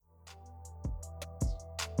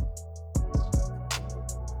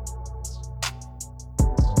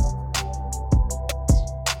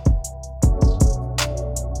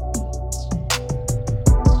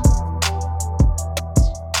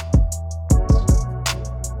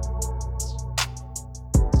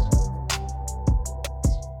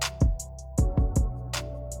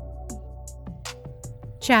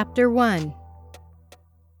Chapter 1.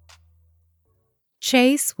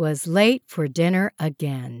 Chase was late for dinner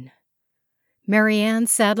again. Marianne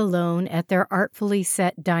sat alone at their artfully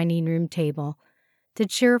set dining room table. The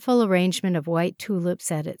cheerful arrangement of white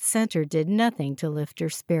tulips at its center did nothing to lift her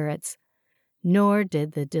spirits, nor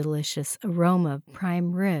did the delicious aroma of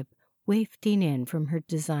prime rib wafting in from her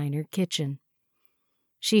designer kitchen.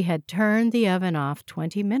 She had turned the oven off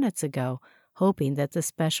 20 minutes ago, hoping that the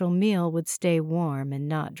special meal would stay warm and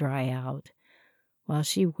not dry out, while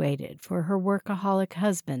she waited for her workaholic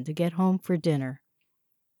husband to get home for dinner.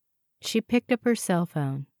 She picked up her cell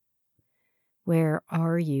phone. "Where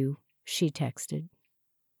are you?" she texted.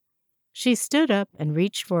 She stood up and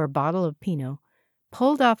reached for a bottle of Pinot,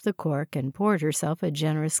 pulled off the cork, and poured herself a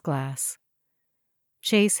generous glass.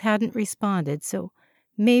 Chase hadn't responded, so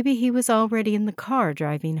maybe he was already in the car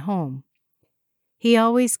driving home. He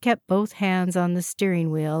always kept both hands on the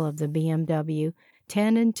steering wheel of the BMW,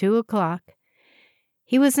 10 and 2 o'clock.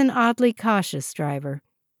 He was an oddly cautious driver.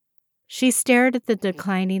 She stared at the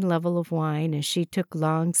declining level of wine as she took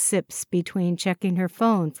long sips between checking her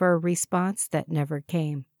phone for a response that never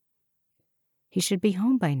came. He should be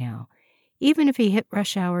home by now, even if he hit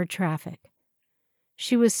rush hour traffic.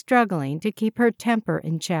 She was struggling to keep her temper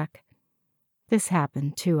in check. This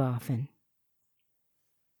happened too often.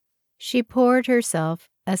 She poured herself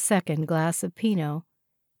a second glass of Pinot,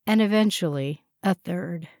 and eventually a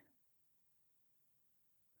third.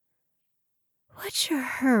 "What's your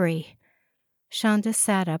hurry?" Shonda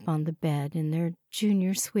sat up on the bed in their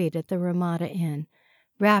junior suite at the Ramada Inn,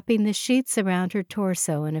 wrapping the sheets around her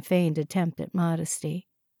torso in a feigned attempt at modesty.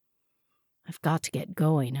 "I've got to get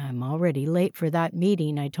going. I'm already late for that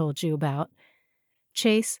meeting I told you about."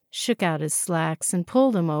 Chase shook out his slacks and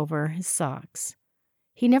pulled them over his socks.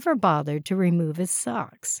 He never bothered to remove his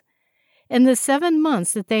socks. In the 7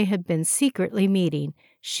 months that they had been secretly meeting,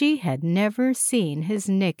 she had never seen his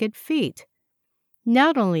naked feet.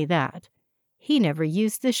 Not only that, he never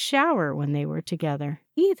used the shower when they were together,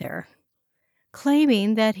 either,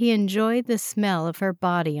 claiming that he enjoyed the smell of her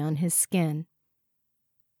body on his skin.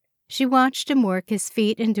 She watched him work his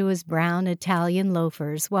feet into his brown Italian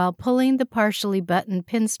loafers while pulling the partially buttoned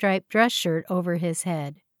pinstripe dress shirt over his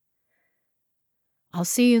head. "I'll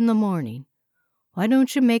see you in the morning. Why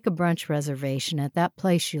don't you make a brunch reservation at that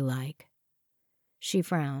place you like?" She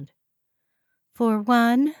frowned. "For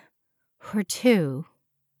one or two?"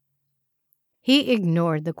 He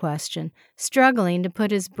ignored the question, struggling to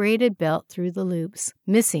put his braided belt through the loops,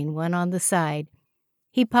 missing one on the side.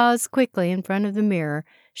 He paused quickly in front of the mirror,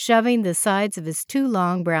 shoving the sides of his too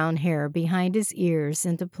long brown hair behind his ears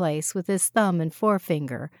into place with his thumb and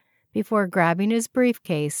forefinger before grabbing his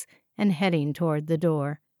briefcase and heading toward the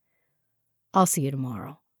door. "I'll see you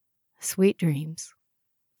tomorrow. Sweet dreams."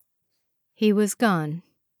 He was gone.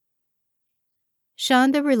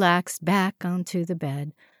 Shonda relaxed back onto the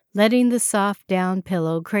bed, letting the soft down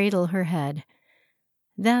pillow cradle her head.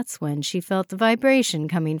 That's when she felt the vibration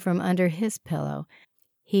coming from under his pillow.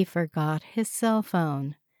 He forgot his cell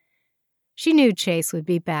phone. She knew Chase would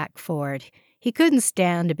be back for it. He couldn't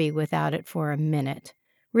stand to be without it for a minute.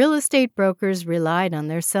 Real estate brokers relied on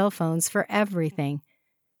their cell phones for everything.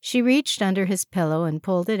 She reached under his pillow and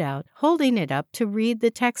pulled it out, holding it up to read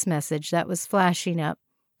the text message that was flashing up,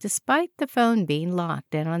 despite the phone being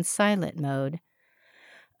locked and on silent mode.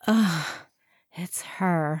 Ugh, it's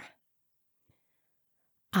her.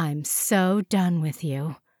 "I'm so done with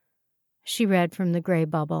you," she read from the gray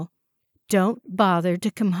bubble. "Don't bother to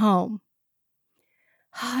come home."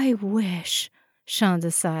 "I wish,"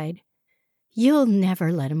 Shonda sighed. "You'll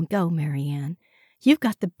never let him go, Marianne. You've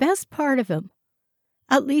got the best part of him.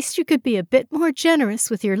 At least you could be a bit more generous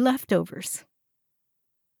with your leftovers."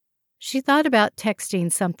 She thought about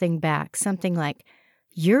texting something back, something like,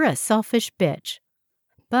 "You're a selfish bitch,"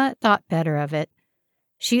 but thought better of it.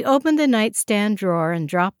 She opened the nightstand drawer and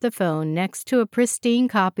dropped the phone next to a pristine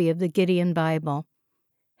copy of the Gideon Bible.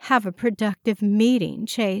 "Have a productive meeting,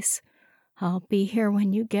 Chase. I'll be here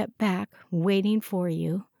when you get back, waiting for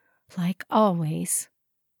you. Like always."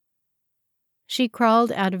 She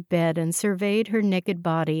crawled out of bed and surveyed her naked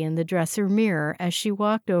body in the dresser mirror as she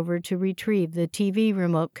walked over to retrieve the TV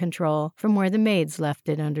remote control from where the maids left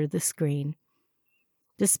it under the screen.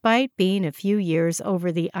 Despite being a few years over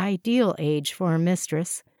the ideal age for a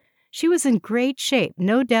mistress, she was in great shape,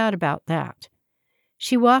 no doubt about that.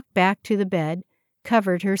 She walked back to the bed,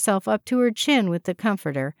 covered herself up to her chin with the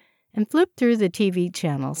comforter, and flipped through the TV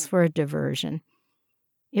channels for a diversion.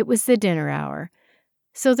 It was the dinner hour,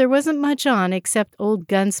 so there wasn't much on except old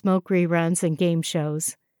Gunsmoke reruns and game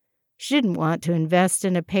shows. She didn't want to invest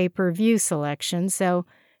in a pay-per-view selection, so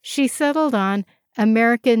she settled on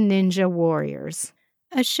American Ninja Warriors,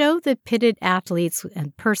 a show that pitted athletes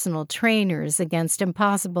and personal trainers against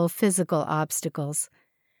impossible physical obstacles.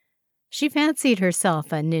 She fancied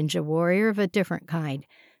herself a ninja warrior of a different kind,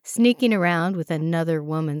 sneaking around with another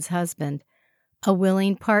woman's husband, a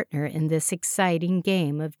willing partner in this exciting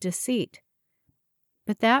game of deceit.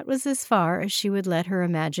 But that was as far as she would let her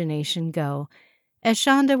imagination go, as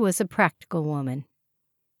Shonda was a practical woman.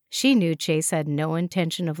 She knew Chase had no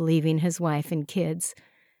intention of leaving his wife and kids,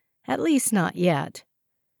 at least not yet.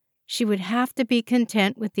 She would have to be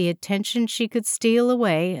content with the attention she could steal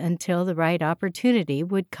away until the right opportunity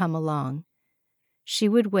would come along. She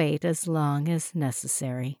would wait as long as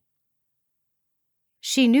necessary.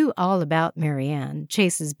 She knew all about Marianne,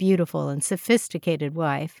 Chase's beautiful and sophisticated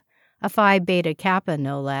wife, a Phi Beta Kappa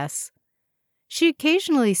no less. She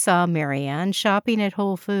occasionally saw Marianne shopping at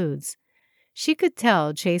Whole Foods. She could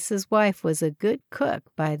tell Chase's wife was a good cook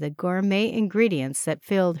by the gourmet ingredients that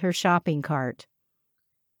filled her shopping cart.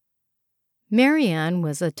 Marianne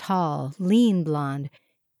was a tall, lean blonde,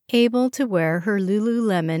 able to wear her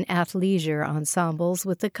Lululemon athleisure ensembles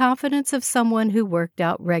with the confidence of someone who worked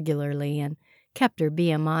out regularly and kept her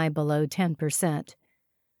BMI below 10%.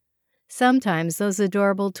 Sometimes those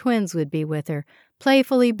adorable twins would be with her,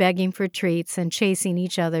 playfully begging for treats and chasing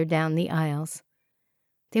each other down the aisles.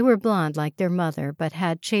 They were blonde like their mother, but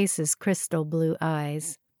had Chase's crystal blue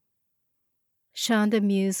eyes. Shonda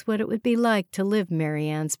mused what it would be like to live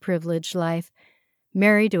Marianne's privileged life,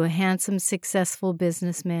 married to a handsome, successful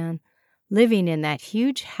businessman, living in that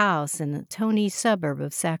huge house in the Tony suburb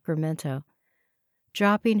of Sacramento,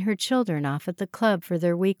 dropping her children off at the club for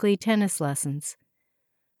their weekly tennis lessons.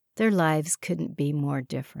 Their lives couldn't be more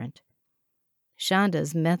different.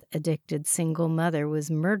 Shonda's meth-addicted single mother was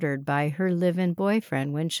murdered by her live-in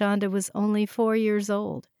boyfriend when Shonda was only 4 years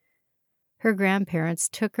old. Her grandparents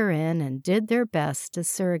took her in and did their best as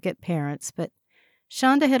surrogate parents, but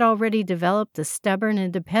Shonda had already developed the stubborn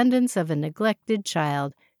independence of a neglected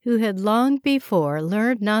child who had long before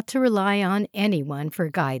learned not to rely on anyone for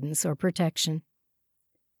guidance or protection.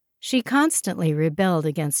 She constantly rebelled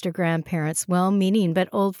against her grandparents' well-meaning but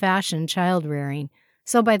old-fashioned child-rearing,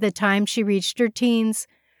 so by the time she reached her teens,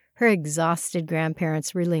 her exhausted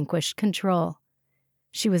grandparents relinquished control.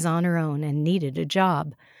 She was on her own and needed a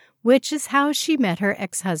job, which is how she met her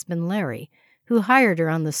ex-husband Larry, who hired her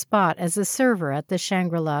on the spot as a server at the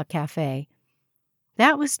Shangri-La Cafe.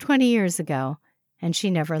 That was 20 years ago, and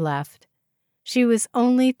she never left. She was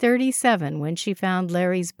only 37 when she found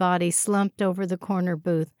Larry's body slumped over the corner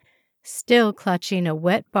booth, still clutching a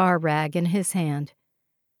wet bar rag in his hand.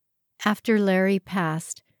 After Larry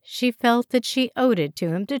passed, she felt that she owed it to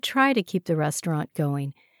him to try to keep the restaurant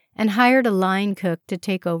going, and hired a line cook to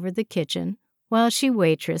take over the kitchen while she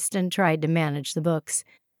waitressed and tried to manage the books.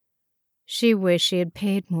 She wished she had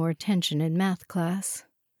paid more attention in math class.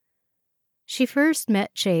 She first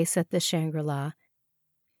met Chase at the Shangri-La.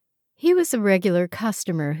 He was a regular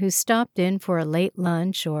customer who stopped in for a late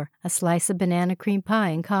lunch or a slice of banana cream pie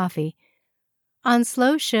and coffee. On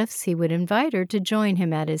slow shifts, he would invite her to join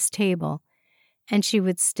him at his table, and she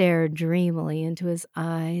would stare dreamily into his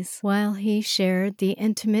eyes while he shared the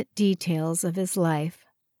intimate details of his life.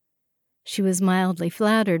 She was mildly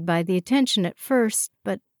flattered by the attention at first,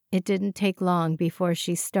 but it didn't take long before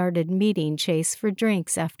she started meeting Chase for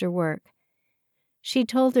drinks after work. She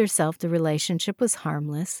told herself the relationship was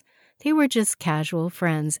harmless. They were just casual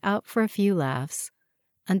friends out for a few laughs.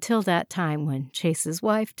 Until that time when Chase's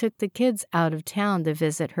wife took the kids out of town to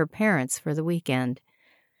visit her parents for the weekend.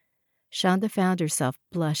 Shonda found herself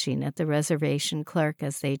blushing at the reservation clerk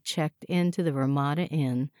as they checked into the Ramada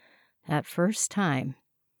Inn that first time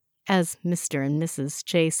as Mr. and Mrs.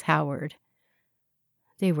 Chase Howard.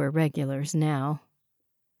 They were regulars now.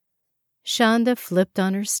 Shonda flipped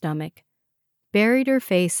on her stomach, buried her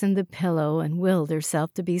face in the pillow, and willed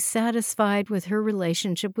herself to be satisfied with her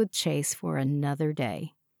relationship with Chase for another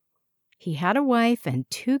day. He had a wife and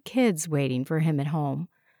 2 kids waiting for him at home,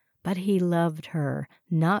 but he loved her,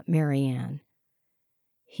 not Marianne.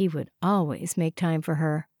 He would always make time for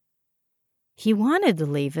her. He wanted to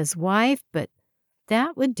leave his wife, but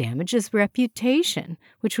that would damage his reputation,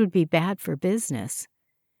 which would be bad for business.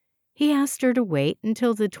 He asked her to wait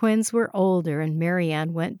until the twins were older and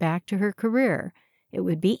Marianne went back to her career. It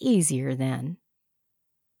would be easier then.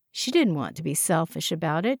 She didn't want to be selfish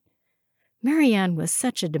about it. Marianne was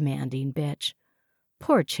such a demanding bitch.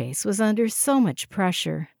 Poor Chase was under so much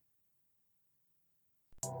pressure.